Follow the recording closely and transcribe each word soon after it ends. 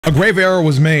A grave error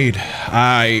was made.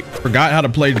 I forgot how to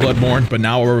play Bloodborne, but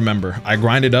now I remember. I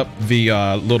grinded up the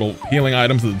little healing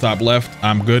items at the top left.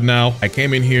 I'm good now. I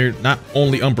came in here not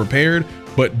only unprepared,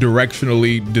 but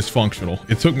directionally dysfunctional.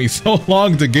 It took me so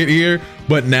long to get here,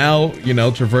 but now, you know,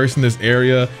 traversing this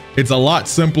area, it's a lot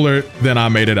simpler than I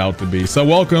made it out to be. So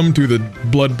welcome to the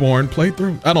Bloodborne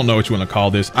playthrough. I don't know what you want to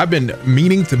call this. I've been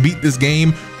meaning to beat this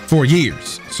game for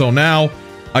years. So now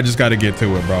I just got to get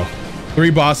to it, bro. 3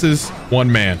 bosses,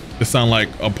 1 man. This sound like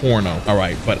a porno. All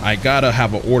right, but I gotta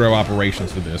have an order of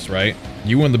operations for this, right?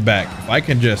 You in the back. If I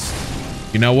can just,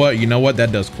 you know what?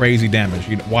 That does crazy damage.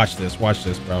 Watch this,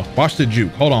 bro. Watch the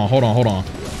juke. Hold on.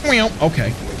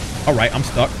 Okay. All right, I'm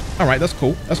stuck. All right, that's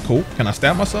cool. Can I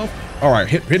stab myself? All right,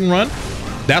 hit and run.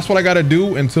 That's what I gotta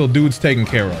do until dude's taken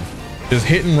care of. Just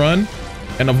hit and run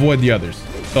and avoid the others.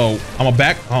 So I'm a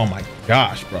back. Oh my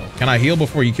gosh, bro. Can I heal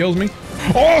before he kills me?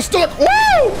 Oh, stuck. Woo!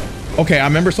 Okay, I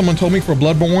remember someone told me for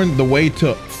Bloodborne, the way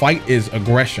to fight is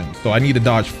aggression. So I need to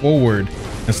dodge forward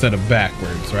instead of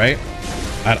backwards, right?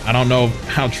 I don't know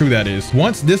how true that is.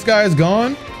 Once this guy is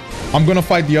gone, I'm gonna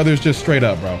fight the others just straight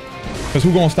up, bro. Because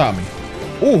who gonna stop me?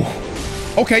 Ooh,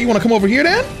 okay, you wanna come over here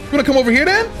then?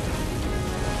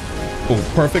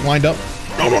 Oh, perfect, lined up.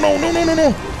 No.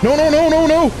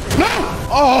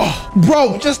 Oh,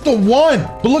 bro, just the one.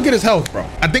 But look at his health, bro.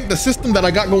 I think the system that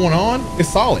I got going on is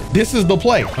solid. This is the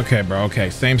play. Okay, bro, okay,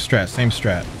 same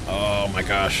strat. Oh my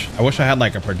gosh. I wish I had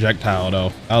like a projectile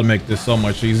though. That'll make this so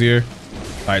much easier.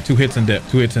 All right, 2 hits and dip.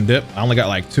 I only got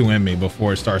like 2 in me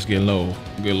before it starts getting a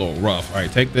little rough. All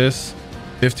right, take this.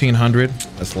 1500.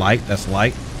 That's light.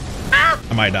 I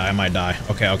might die.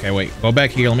 Okay, wait. Go back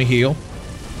here. Let me heal.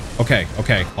 Okay.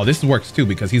 Oh, this works too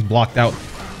because he's blocked out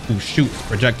who shoots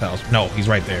projectiles. No, he's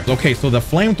right there. Okay, so the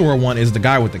flamethrower one is the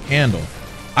guy with the candle.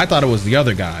 I thought it was the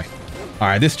other guy. All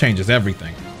right, this changes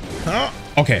everything.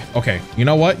 Okay. You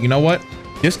know what?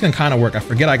 This can kind of work. I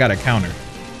forget I got a counter.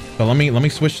 So let me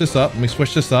switch this up.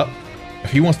 If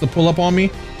he wants to pull up on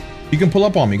me, he can pull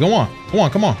up on me. Come on.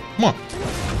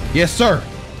 Yes, sir.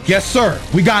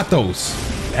 We got those.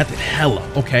 That did hella.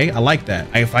 Okay, I like that.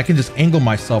 If I can just angle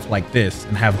myself like this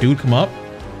and have dude come up,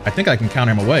 I think I can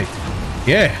counter him away.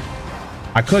 Yeah,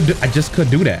 I just could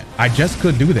do that.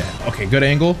 Okay, good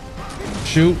angle.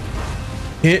 Shoot.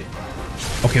 Hit.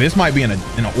 Okay, this might be in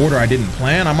an order I didn't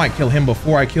plan. I might kill him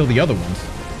before I kill the other ones.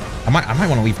 I might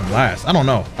want to leave him last. I don't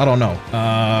know.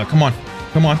 Come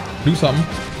on. Do something.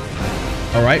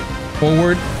 All right.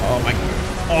 Forward. Oh my.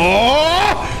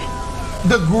 Oh!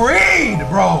 The grade,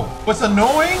 bro. What's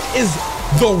annoying is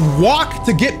the walk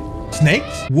to get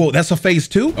snakes. Whoa, that's a phase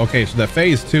 2? Okay, so that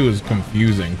phase 2 is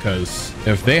confusing because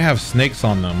if they have snakes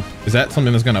on them, is that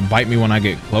something that's gonna bite me when I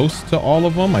get close to all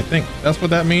of them? I think that's what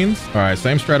that means. All right,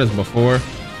 same strat as before.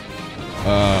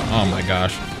 Oh my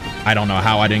gosh. I don't know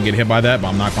how I didn't get hit by that, but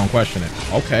I'm not gonna question it.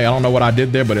 Okay, I don't know what I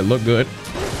did there, but it looked good.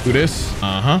 Do this.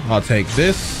 I'll take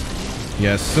this.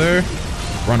 Yes, sir.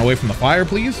 Run away from the fire,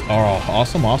 please. Oh,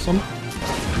 awesome.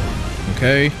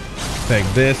 Okay, take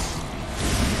this.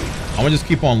 I'm gonna just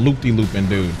keep on loop-de-looping,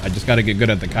 dude. I just gotta get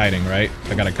good at the kiting, right?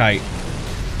 I gotta kite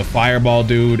the fireball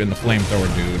dude and the flamethrower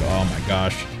dude. Oh my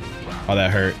gosh. Oh,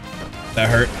 that hurt.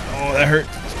 Oh, that hurt.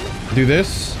 Do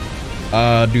this.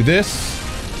 Do this.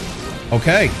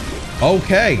 Okay.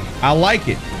 I like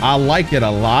it a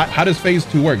lot. How does phase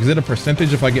 2 work? Is it a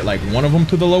percentage if I get like one of them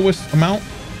to the lowest amount?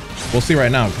 We'll see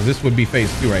right now because this would be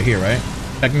phase 2 right here, right?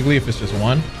 Technically, if it's just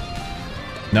 1.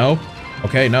 No.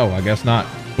 Okay, no, I guess not.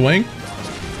 Swing.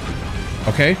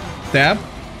 Okay, stab.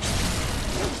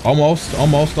 Almost.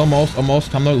 Time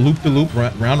to loop the loop,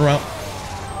 round.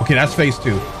 Okay, that's phase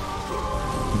 2.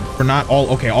 For not all,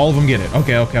 okay, all of them get it.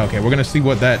 Okay. We're gonna see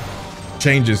what that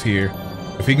changes here.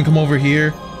 If he can come over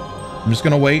here, I'm just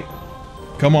gonna wait.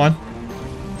 Come on.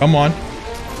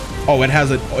 Oh, it has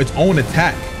its own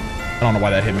attack. I don't know why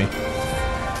that hit me.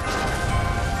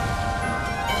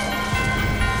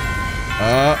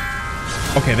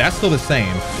 Okay, that's still the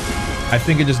same. I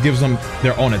think it just gives them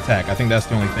their own attack. I think that's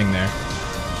the only thing there.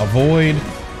 Avoid.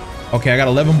 Okay, I got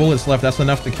 11 bullets left. That's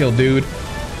enough to kill dude.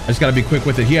 I just gotta be quick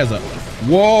with it. He has a,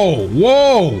 whoa.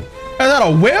 Is that a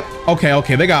whip? Okay,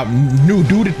 they got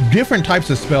different types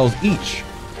of spells each.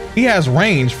 He has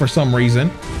range for some reason.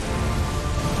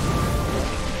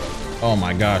 Oh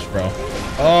my gosh, bro.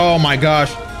 Oh my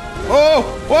gosh. Oh,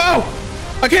 whoa,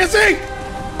 I can't see.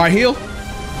 All right, heal.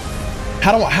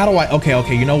 How do I,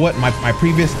 okay, you know what? My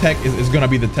previous tech is gonna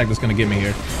be the tech that's gonna get me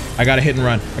here. I gotta hit and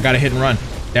run.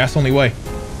 That's the only way.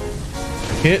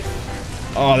 Hit.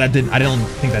 Oh, I don't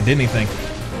think that did anything.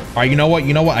 All right, you know what?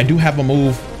 I do have a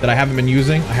move that I haven't been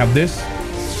using. I have this.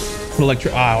 Put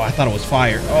electric. Oh, I thought it was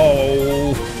fire.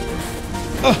 Oh.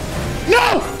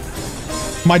 No!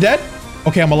 Am I dead?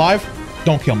 Okay, I'm alive.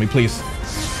 Don't kill me, please.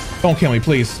 Don't kill me,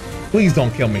 please. Please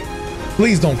don't kill me.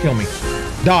 Please don't kill me.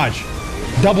 Dodge.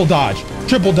 Double dodge.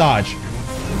 Triple dodge.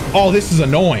 Oh, this is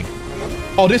annoying.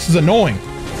 Oh, this is annoying.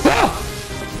 Ah!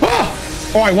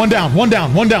 Ah! All right, one down, one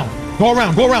down, one down. Go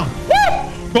around, go around.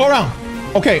 Woo! Go around.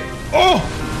 Okay. Oh!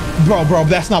 Bro,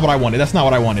 that's not what I wanted. That's not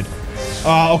what I wanted.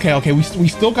 Okay. We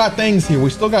still got things here. We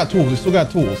still got tools. We still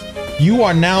got tools. You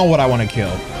are now what I want to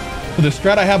kill. For the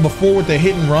strat I had before with the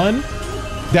hit and run,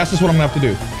 that's just what I'm gonna have to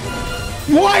do.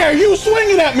 Why are you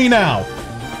swinging at me now?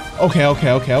 Okay.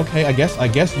 I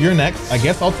guess you're next. I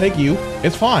guess I'll take you.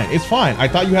 It's fine. It's fine. I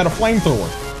thought you had a flamethrower.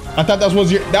 I thought that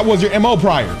was your MO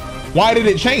prior. Why did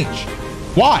it change?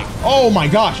 Why? Oh my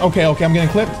gosh. Okay. I'm getting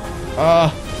clipped.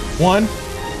 1,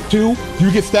 2.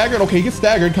 You get staggered? Okay, you get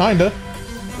staggered, kinda.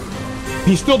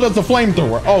 He still does the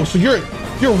flamethrower. Oh, so you're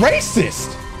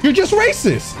racist. You're just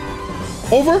racist.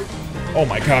 Over. Oh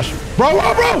my gosh. Bro.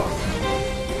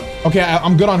 Okay,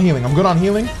 I'm good on healing.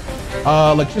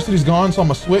 Electricity's gone, so I'm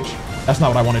gonna switch. That's not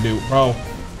what I want to do, bro.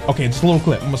 Okay, just a little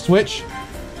clip. I'm gonna switch.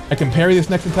 I can parry this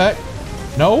next attack.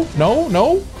 No.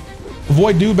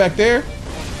 Avoid dude back there.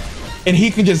 And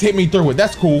he can just hit me through it.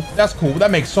 That's cool.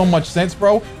 That makes so much sense,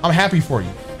 bro. I'm happy for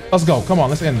you. Let's go. Come on,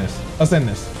 let's end this.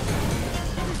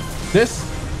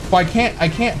 I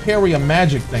can't parry a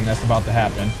magic thing that's about to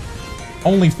happen.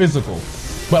 Only physical.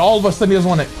 But all of a sudden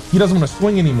he doesn't want to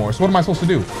swing anymore. So what am I supposed to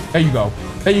do? There you go.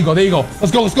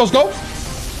 Let's go.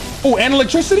 Oh, and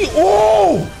electricity.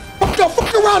 Oh,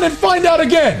 fuck around and find out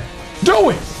again. Do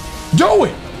it.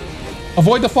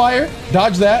 Avoid the fire.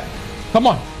 Dodge that. Come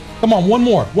on. One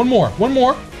more.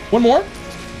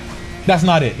 That's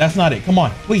not it. Come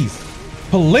on, please.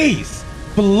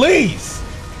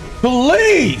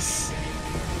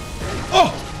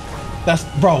 Oh, that's,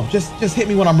 bro, just hit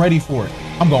me when I'm ready for it.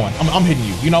 I'm I'm hitting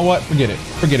you. You know what? Forget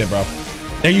it, bro.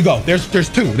 There you go. There's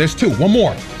two. One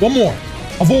more.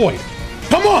 Avoid.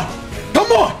 Come on.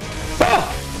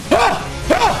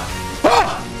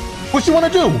 What you want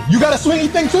to do? You got a swingy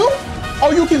thing too?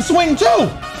 Oh, you can swing too.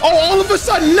 Oh, all of a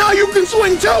sudden now you can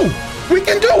swing too. We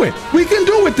can do it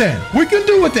then.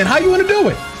 How you want to do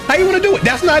it?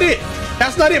 That's not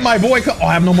it, my boy. Oh,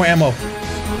 I have no more ammo.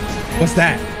 What's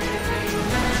that?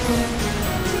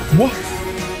 What?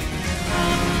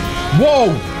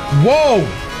 Whoa.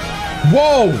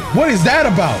 What is that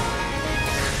about?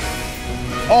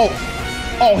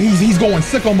 Oh, he's going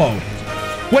sicko mode.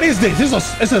 What is this?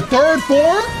 It's a third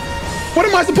form? What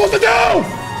am I supposed to do?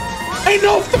 Ain't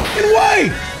no fucking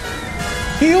way.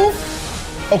 Heal?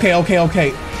 Okay.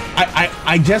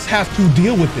 I just have to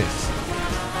deal with this.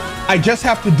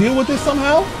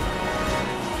 Somehow.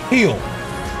 Heal.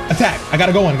 Attack. I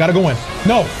gotta go in.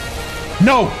 No.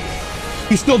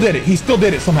 He still did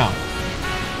it somehow.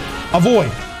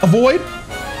 Avoid.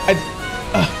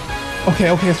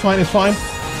 Okay, it's fine.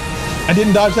 I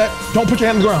didn't dodge that. Don't put your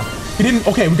hand on the ground. He didn't.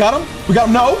 Okay, we got him.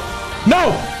 No.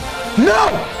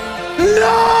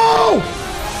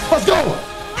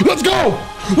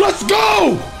 Let's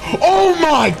go. Oh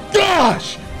my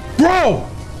gosh, bro.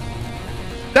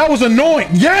 That was annoying.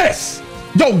 Yes.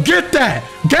 Yo, get that.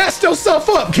 Gas yourself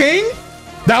up, king.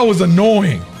 That was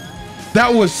annoying.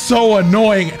 That was so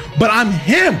annoying, but I'm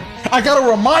him. I gotta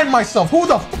remind myself who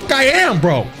the fuck I am,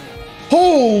 bro.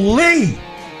 Holy.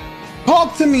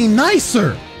 Talk to me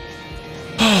nicer.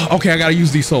 Okay, I gotta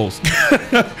use these souls.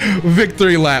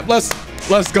 Victory lap. Let's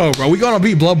go, bro. We gonna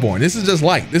beat Bloodborne. This is just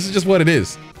light. This is just what it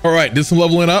is. All right, did some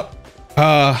leveling up.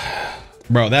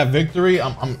 Bro, that victory,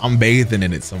 I'm bathing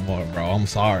in it some more, bro. I'm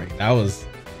sorry. That was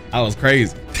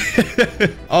crazy.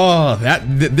 Oh,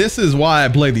 this is why I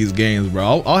play these games,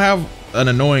 bro. I'll have an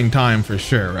annoying time for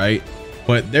sure, right?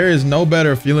 But there is no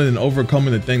better feeling than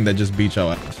overcoming the thing that just beat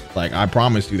your ass. Like, I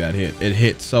promise you that hit. It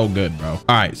hit so good, bro. All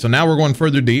right, so now we're going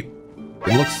further deep.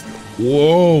 It looks,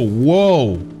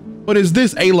 whoa. What is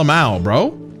this? A Lamau,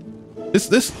 bro?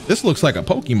 This looks like a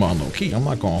Pokemon low key. I'm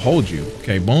not gonna hold you.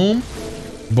 Okay, boom.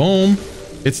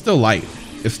 It's still light.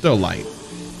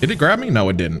 Did it grab me? No,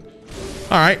 it didn't.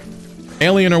 All right,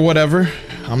 alien or whatever.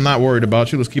 I'm not worried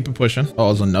about you. Let's keep it pushing. Oh,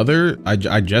 there's another. I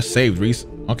just saved Reese.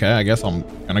 Okay, I guess I'm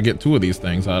gonna get 2 of these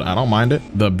things. I don't mind it.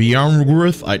 The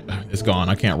Bjarnworth, it's gone.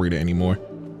 I can't read it anymore.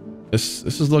 This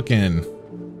is looking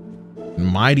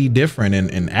mighty different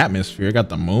in atmosphere. Got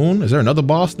the moon. Is there another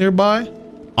boss nearby?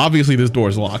 Obviously this door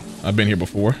is locked. I've been here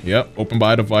before. Yep, open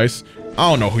by a device. I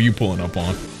don't know who you pulling up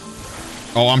on.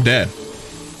 Oh, I'm dead.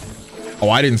 Oh,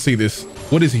 I didn't see this.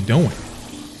 What is he doing?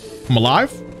 I'm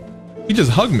alive? He just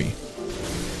hugged me.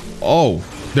 Oh,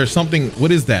 there's something.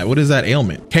 What is that? What is that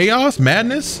ailment? Chaos?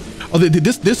 Madness? Oh,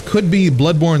 this could be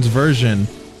Bloodborne's version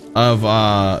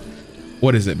of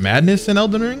what is it? Madness in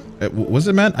Elden Ring? Was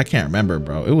it mad? I can't remember,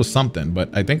 bro. It was something, but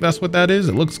I think that's what that is.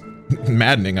 It looks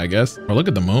maddening, I guess. Or look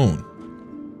at the moon.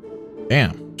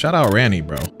 Damn. Shout out Ranny,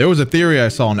 bro. There was a theory I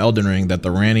saw in Elden Ring that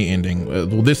the Ranny ending,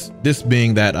 well, this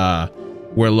being that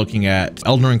we're looking at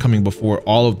Elden Ring coming before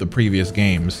all of the previous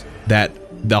games, that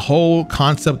the whole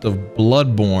concept of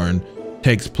Bloodborne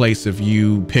takes place if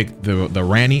you pick the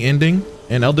Ranny ending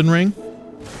in Elden Ring.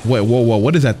 Wait, whoa,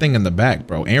 what is that thing in the back,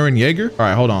 bro? Aaron Yeager? All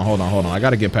right, hold on. I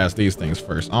gotta get past these things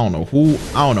first. I don't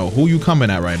know who you coming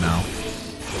at right now.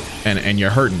 And you're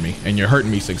hurting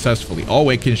me, successfully. Oh,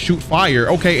 it can shoot fire.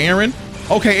 Okay, Aaron.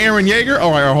 Okay, Aaron Yeager.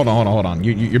 All right, hold on.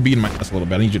 You're beating my ass a little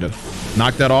bit. I need you to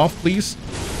knock that off, please.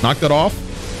 Knock that off.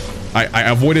 I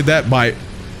avoided that but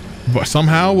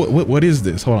somehow, what is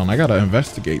this? Hold on, I gotta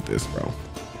investigate this, bro.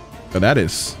 So that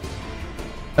is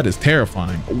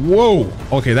terrifying. Whoa.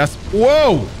 Okay,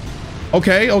 whoa.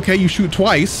 Okay, you shoot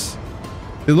twice.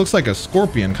 It looks like a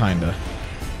scorpion, kinda.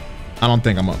 I don't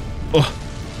think I'm up.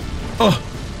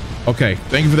 Okay,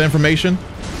 thank you for the information.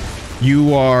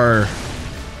 You are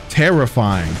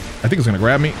terrifying. I think it's gonna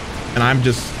grab me, and I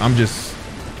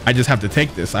just have to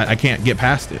take this. I can't get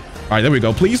past it. All right, there we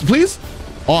go. Please.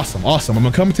 Awesome. I'm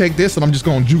gonna come take this, and I'm just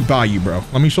gonna juke by you, bro.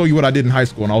 Let me show you what I did in high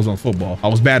school when I was on football. I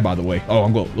was bad, by the way. Oh,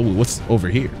 ooh, what's over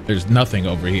here? There's nothing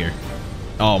over here.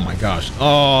 Oh my gosh.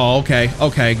 Oh, okay.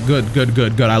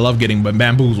 Good. I love getting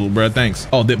bamboozled, bro. Thanks.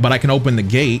 Oh, but I can open the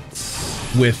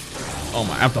gates with. Oh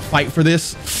my! I have to fight for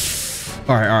this.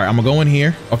 All right. I'm gonna go in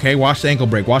here. Okay, watch the ankle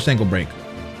break.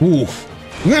 Ooh.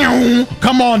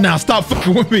 Come on now. Stop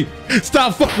fucking with me.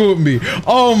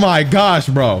 Oh my gosh,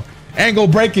 bro. Ankle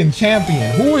breaking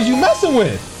champion. Who are you messing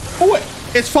with?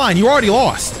 It's fine. You already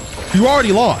lost. You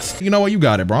know what? You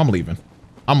got it, bro. I'm leaving.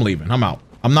 I'm out.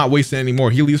 I'm not wasting any more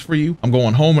healies for you. I'm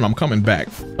going home and I'm coming back.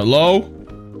 Hello?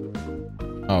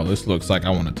 Oh, this looks like I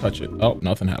want to touch it. Oh,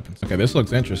 nothing happens. Okay, this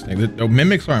looks interesting. The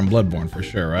mimics are in Bloodborne for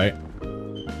sure, right?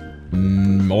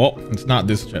 Well, it's not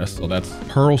this chest, so that's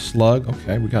Pearl Slug.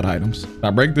 Okay, we got items. Can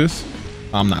I break this?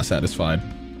 I'm not satisfied.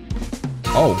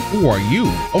 Oh, who are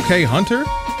you? Okay, Hunter.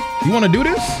 You want to do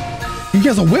this? He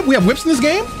has a whip. We have whips in this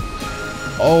game?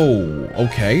 Oh,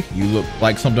 okay. You look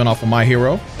like something off of My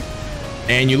Hero.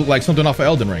 And you look like something off of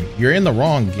Elden Ring. You're in the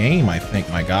wrong game, I think,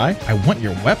 my guy. I want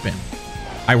your weapon.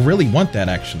 I really want that,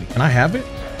 actually. Can I have it?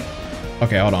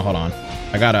 Okay, hold on.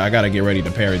 I gotta get ready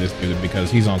to parry this dude because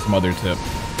he's on some other tip.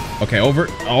 Okay, over.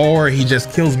 Or he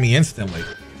just kills me instantly.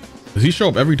 Does he show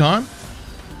up every time?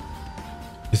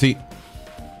 Is he?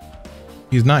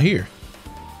 He's not here.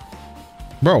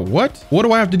 Bro, what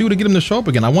do I have to do to get him to show up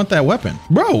again? I want that weapon.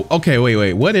 Bro, okay,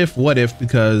 wait. What if,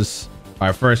 because, all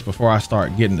right, first, before I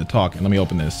start getting to talking, let me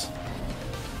open this.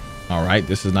 All right,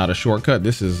 this is not a shortcut.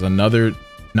 This is another,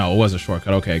 no, it was a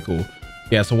shortcut. Okay, cool.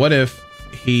 Yeah, so what if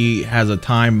he has a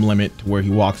time limit to where he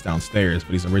walks downstairs,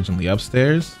 but he's originally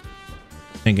upstairs?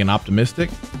 Thinking optimistic?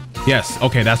 Yes,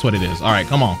 okay, that's what it is. All right,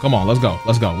 come on, let's go.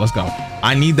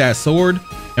 I need that sword,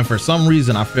 and for some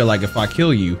reason, I feel like if I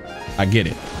kill you, I get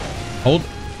it. Hold,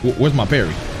 where's my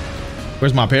parry?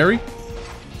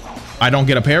 I don't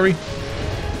get a parry.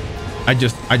 I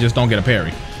just don't get a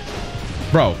parry.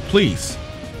 Bro, please.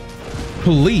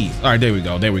 All right, there we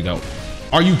go.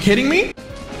 Are you kidding me?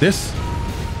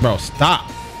 Bro, stop.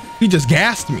 He just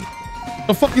gassed me.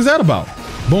 The fuck is that about?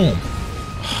 Boom.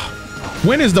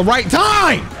 When is the right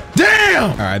time?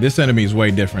 Damn. All right, this enemy is way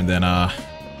different than, I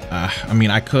mean,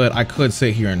 I could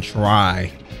sit here and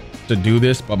try to do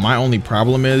this, but my only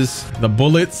problem is the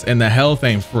bullets and the health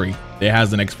ain't free. It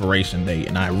has an expiration date,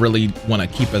 and I really want to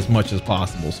keep as much as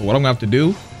possible. So what I'm gonna have to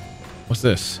do, what's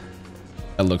this?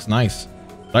 That looks nice.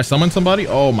 Did I summon somebody?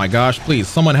 Oh my gosh, please,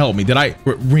 someone help me. Did I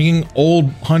ring old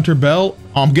Hunter Bell?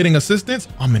 I'm getting assistance.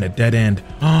 I'm in a dead end.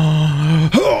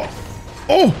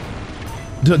 Oh,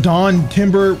 Dawn,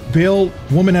 Timber, Bill,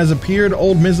 woman has appeared.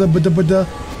 Old Mizza,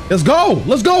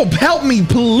 let's go. Help me,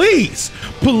 please.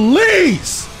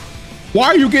 Why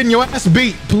are you getting your ass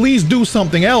beat? Please do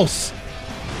something else.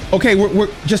 Okay, we're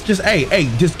just hey,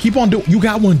 just keep on doing. You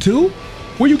got one too?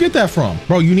 Where you get that from?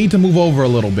 Bro, you need to move over a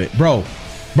little bit. Bro,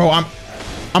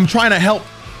 I'm trying to help.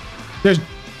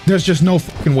 There's just no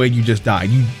fucking way you just died.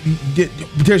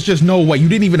 There's just no way. You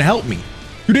didn't even help me.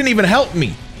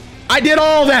 I did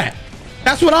all that.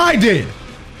 That's what I did.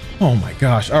 Oh my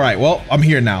gosh. All right, well, I'm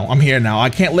here now. I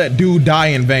can't let dude die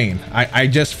in vain. I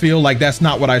just feel like that's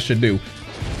not what I should do.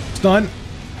 Stun.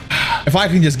 If I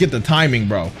can just get the timing,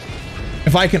 bro.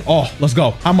 If I can, oh, let's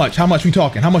go. How much we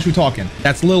talking?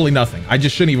 That's literally nothing. I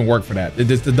just shouldn't even work for that. It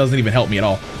doesn't even help me at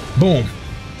all. Boom.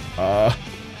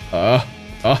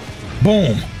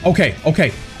 Boom. Okay,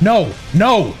 okay. No,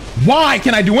 no. Why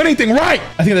can't I do anything right?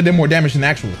 I think that did more damage than the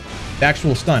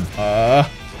actual stun.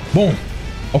 Boom.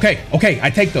 Okay, okay. I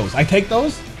take those. I take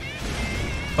those.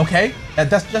 Okay.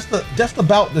 That's just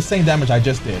about the same damage I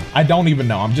just did. I don't even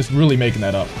know. I'm just really making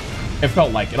that up. It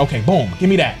felt like it. Okay, boom. Give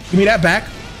me that. Give me that back.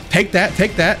 Take that.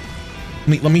 Take that.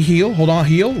 Let me heal. Hold on.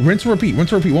 Heal. Rinse and repeat.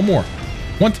 Rinse and repeat. One more.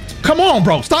 Come on,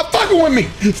 bro. Stop fucking with me.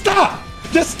 Stop.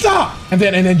 Just stop. And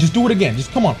then just do it again.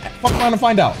 Just come on. Fuck around and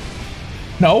find out.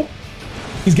 No.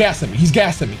 He's gassing me. He's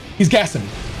gassing me. He's gassing me.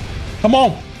 Come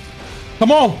on.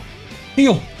 Come on.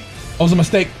 Heal. That was a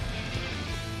mistake.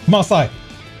 Come outside.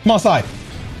 Come outside.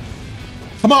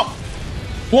 Come on.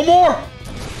 One more.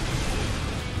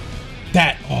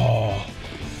 That. Oh.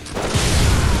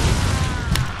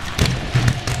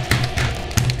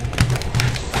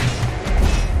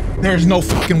 There's no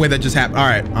fucking way that just happened. All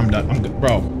right, I'm done. I'm good,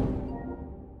 bro.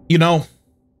 You know,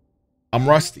 I'm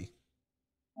rusty.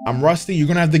 I'm rusty. You're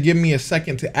gonna have to give me a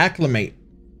second to acclimate.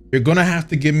 You're gonna have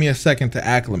to give me a second to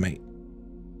acclimate.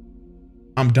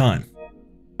 I'm done.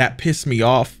 That pissed me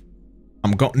off.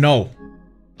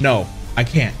 No, I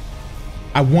can't.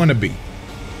 I want to be.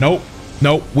 Nope.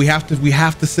 We have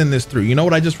to send this through. You know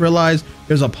what I just realized?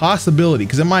 There's a possibility,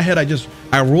 because in my head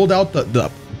I ruled out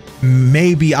the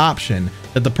maybe option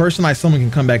that the person I summon can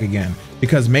come back again,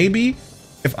 because maybe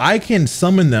if I can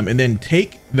summon them and then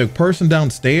take the person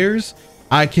downstairs,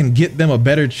 I can get them a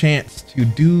better chance to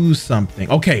do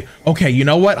something. Okay, you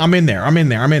know what? I'm in there.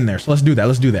 So let's do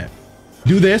that.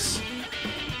 Do this.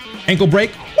 Ankle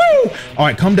break. Woo! All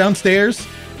right, come downstairs.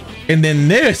 And then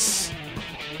this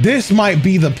might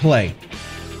be the play.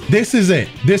 This is it.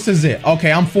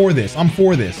 Okay, I'm for this. I'm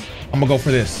gonna go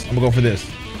for this.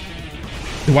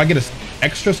 Do I get an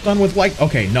extra stun with like,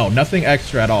 okay, no, nothing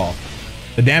extra at all.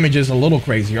 The damage is a little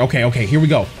crazier. Okay, here we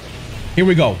go.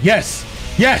 Yes.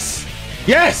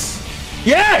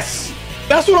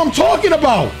 That's what I'm talking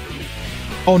about.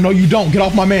 Oh, no, you don't. Get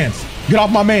off my mans.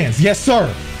 Yes,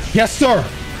 sir.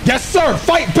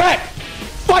 Fight back.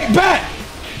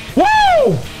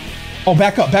 Woo! Oh,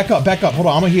 back up. Hold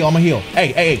on, I'm gonna heal.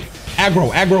 Hey. Aggro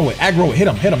it. Hit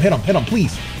him.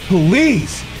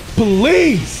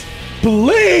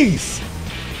 Please.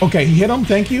 Okay, he hit him.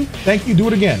 Thank you. Do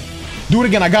it again.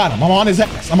 I got him. I'm on his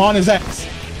ass.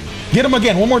 Get him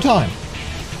again. One more time.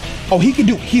 Oh,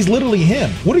 he's literally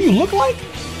him. What do you look like?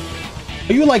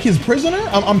 Are you like his prisoner?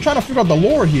 I'm trying to figure out the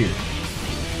lore here.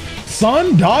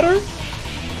 Son, daughter?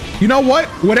 You know what?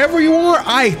 Whatever you are,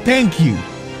 I thank you.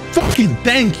 Fucking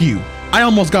thank you. I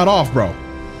almost got off, bro.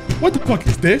 What the fuck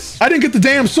is this? I didn't get the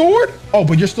damn sword? Oh,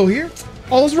 but you're still here?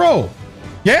 Oh, let's roll.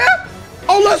 Yeah?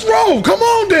 Oh, let's roll. Come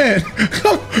on, then.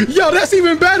 Yo, that's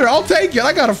even better. I'll take it.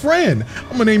 I got a friend.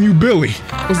 I'm gonna name you Billy.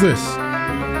 What's this?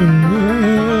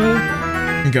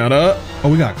 We got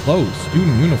we got clothes.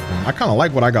 Student uniform. I kind of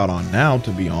like what I got on now,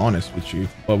 to be honest with you.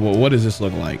 But what does this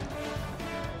look like?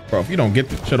 Bro, if you don't get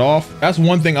the shit off, that's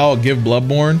one thing I'll give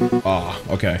Bloodborne. Oh,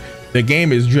 okay. The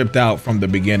game is dripped out from the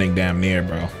beginning, damn near,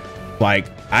 bro. Like,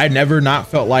 I never not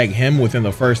felt like him within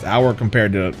the first hour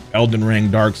compared to Elden Ring,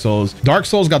 Dark Souls. Dark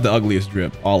Souls got the ugliest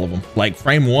drip, all of them. Like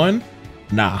frame 1,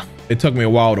 nah. It took me a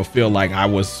while to feel like I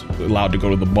was allowed to go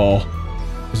to the ball.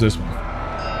 What's this one?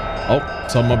 Oh,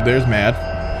 something up there's mad.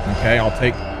 Okay, I'll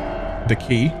take the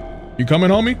key. You coming,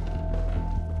 homie?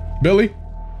 Billy?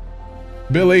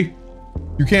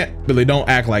 You can't. Billy, don't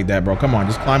act like that, bro. Come on,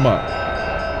 just climb up.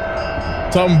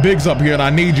 Something big's up here and I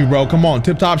need you, bro. Come on,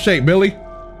 tip-top shape, Billy.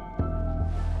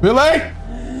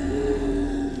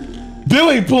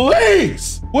 Billy,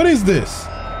 please. What is this?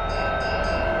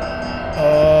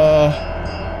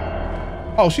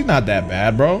 Oh, she's not that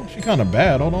bad, bro. She kind of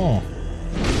bad. Hold on.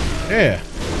 Yeah,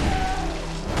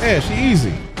 she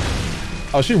easy.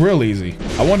 Oh, she real easy.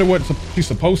 I wonder what she's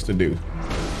supposed to do.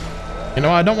 You know,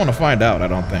 I don't want to find out, I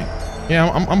don't think. Yeah,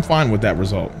 I'm fine with that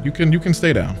result. You can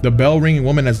stay down. The bell ringing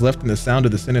woman has left and the sound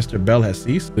of the sinister bell has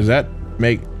ceased. Does that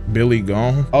make Billy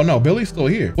gone? Oh no, Billy's still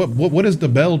here. What is the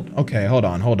bell? Okay, hold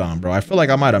on, bro. I feel like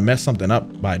I might have messed something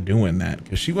up by doing that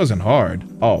because she wasn't hard.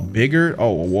 Oh, bigger.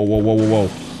 Oh, whoa.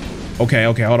 Okay,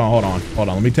 hold on.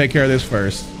 Let me take care of this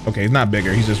first. Okay, he's not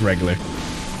bigger. He's just regular.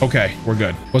 Okay, we're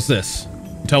good. What's this?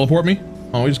 Teleport me?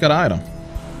 Oh, we just got an item.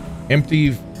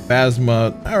 Empty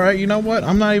Phasma. All right, you know what?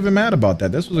 I'm not even mad about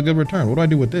that. This was a good return. What do I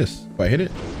do with this? Do I hit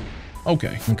it?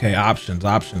 Okay, options.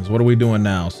 What are we doing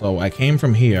now? So I came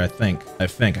from here, I think. I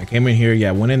came in here, yeah,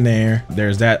 went in there.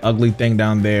 There's that ugly thing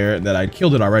down there that I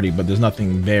killed it already, but there's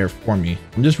nothing there for me.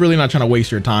 I'm just really not trying to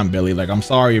waste your time, Billy. Like, I'm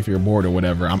sorry if you're bored or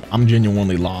whatever. I'm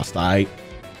genuinely lost, all right?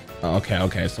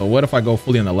 Okay, so what if I go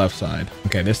fully on the left side?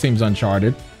 Okay, this seems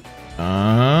uncharted.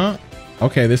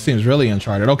 Okay, this seems really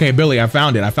uncharted. Okay, Billy, I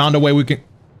found it. I found a way we can...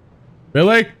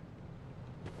 Billy?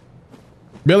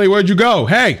 Billy, where'd you go?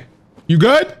 Hey, you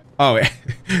good? Oh,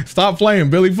 stop playing,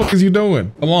 Billy. What is you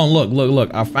doing? Come on,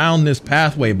 look. I found this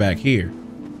pathway back here.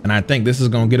 And I think this is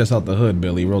gonna get us out the hood,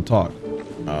 Billy. Real talk.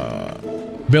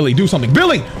 Billy, do something.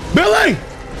 Billy! Billy!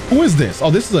 Who is this?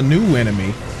 Oh, this is a new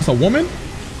enemy. It's a woman?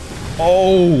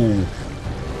 Oh.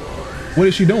 What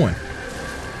is she doing?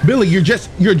 Billy, you're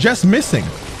just missing.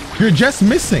 You're just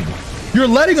missing. You're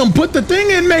letting them put the thing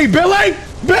in me, Billy!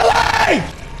 Billy!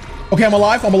 Okay, I'm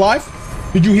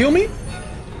alive. Did you heal me?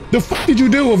 The fuck did you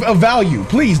do of value?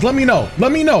 Please, let me know.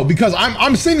 Let me know, because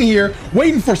I'm sitting here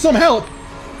waiting for some help.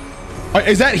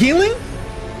 Is that healing?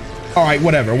 All right,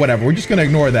 whatever. We're just gonna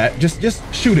ignore that. Just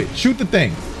shoot it. Shoot the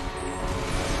thing.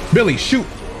 Billy, shoot.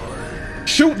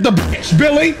 Shoot the bitch,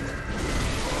 Billy.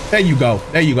 There you go.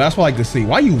 That's what I like to see.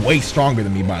 Why are you way stronger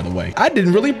than me, by the way? I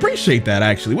didn't really appreciate that,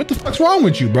 actually. What the fuck's wrong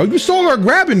with you, bro? You saw her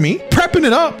grabbing me, prepping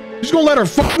it up. You just gonna let her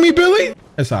fuck me, Billy?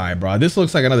 It's all right, bro. This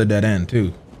looks like another dead end,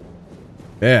 too.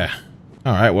 Yeah.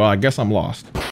 All right, well, I guess I'm lost.